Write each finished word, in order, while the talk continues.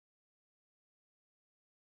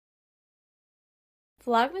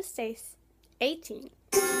Vlogmas Day 18.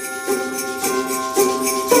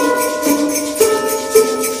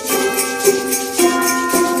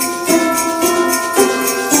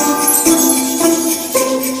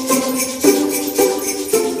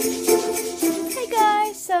 Hey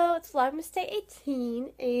guys, so it's Vlogmas Day 18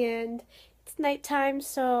 and it's nighttime,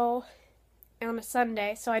 so on a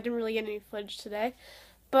Sunday, so I didn't really get any footage today.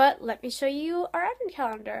 But let me show you our advent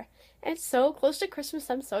calendar. And it's so close to Christmas,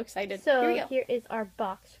 I'm so excited. So here is our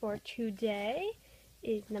box for today. It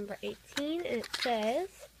is number 18, and it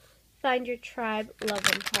says, "Find your tribe, love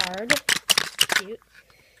them hard." Cute.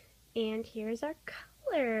 And here's our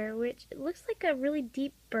color, which it looks like a really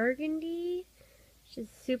deep burgundy, which is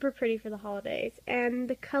super pretty for the holidays. And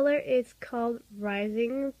the color is called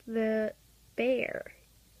Rising the Bear.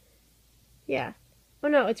 Yeah. Oh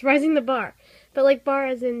no, it's Rising the Bar. But like bar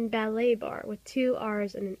as in ballet bar, with 2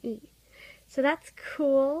 R's and an E. So that's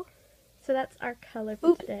cool. So that's our color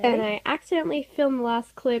for today. And I accidentally filmed the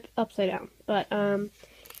last clip upside down. But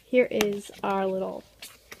here is our little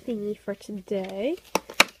thingy for today.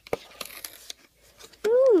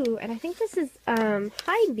 Ooh, and I think this is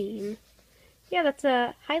High Beam. Yeah, that's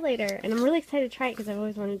a highlighter. And I'm really excited to try it because I've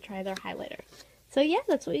always wanted to try their highlighter. So yeah,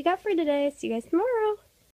 that's what we got for today. See you guys tomorrow.